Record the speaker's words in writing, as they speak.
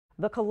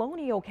The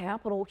Colonial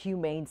Capital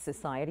Humane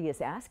Society is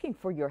asking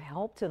for your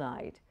help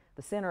tonight.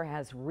 The center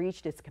has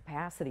reached its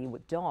capacity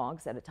with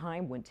dogs at a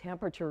time when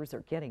temperatures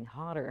are getting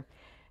hotter.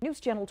 News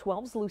Channel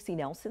 12's Lucy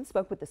Nelson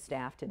spoke with the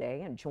staff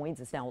today and joins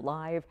us now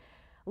live.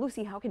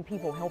 Lucy, how can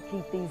people help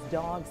keep these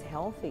dogs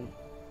healthy?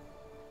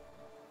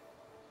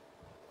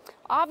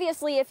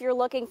 Obviously, if you're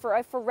looking for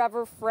a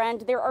forever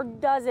friend, there are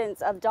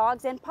dozens of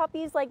dogs and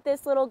puppies like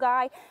this little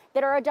guy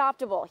that are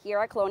adoptable here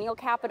at Colonial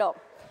Capital.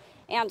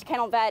 And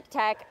Kennel Vet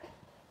Tech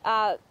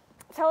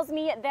tells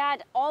me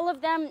that all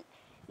of them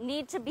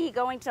need to be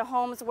going to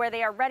homes where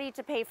they are ready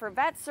to pay for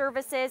vet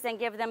services and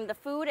give them the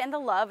food and the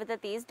love that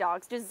these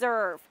dogs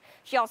deserve.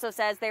 She also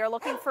says they are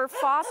looking for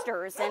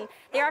fosters, and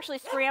they're actually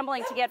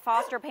scrambling to get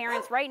foster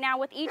parents right now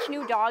with each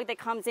new dog that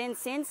comes in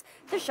since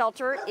the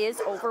shelter is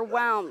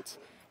overwhelmed.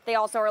 They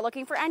also are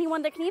looking for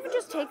anyone that can even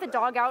just take the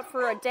dog out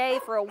for a day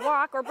for a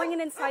walk or bring it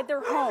inside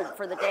their home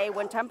for the day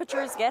when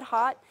temperatures get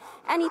hot.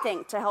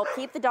 Anything to help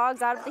keep the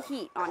dogs out of the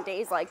heat on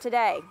days like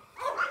today.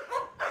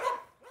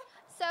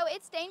 So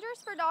it's dangerous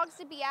for dogs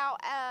to be out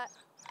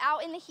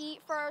in the heat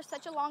for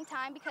such a long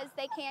time because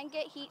they can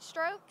get heat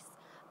strokes,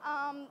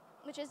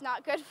 which is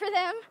not good for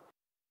them.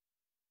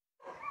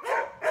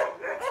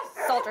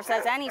 Salter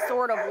says any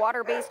sort of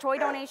water-based toy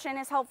donation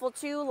is helpful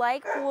too,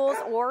 like pools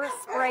or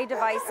spray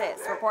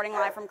devices. Reporting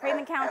live from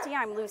Craven County,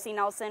 I'm Lucy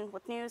Nelson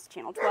with News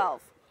Channel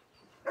 12.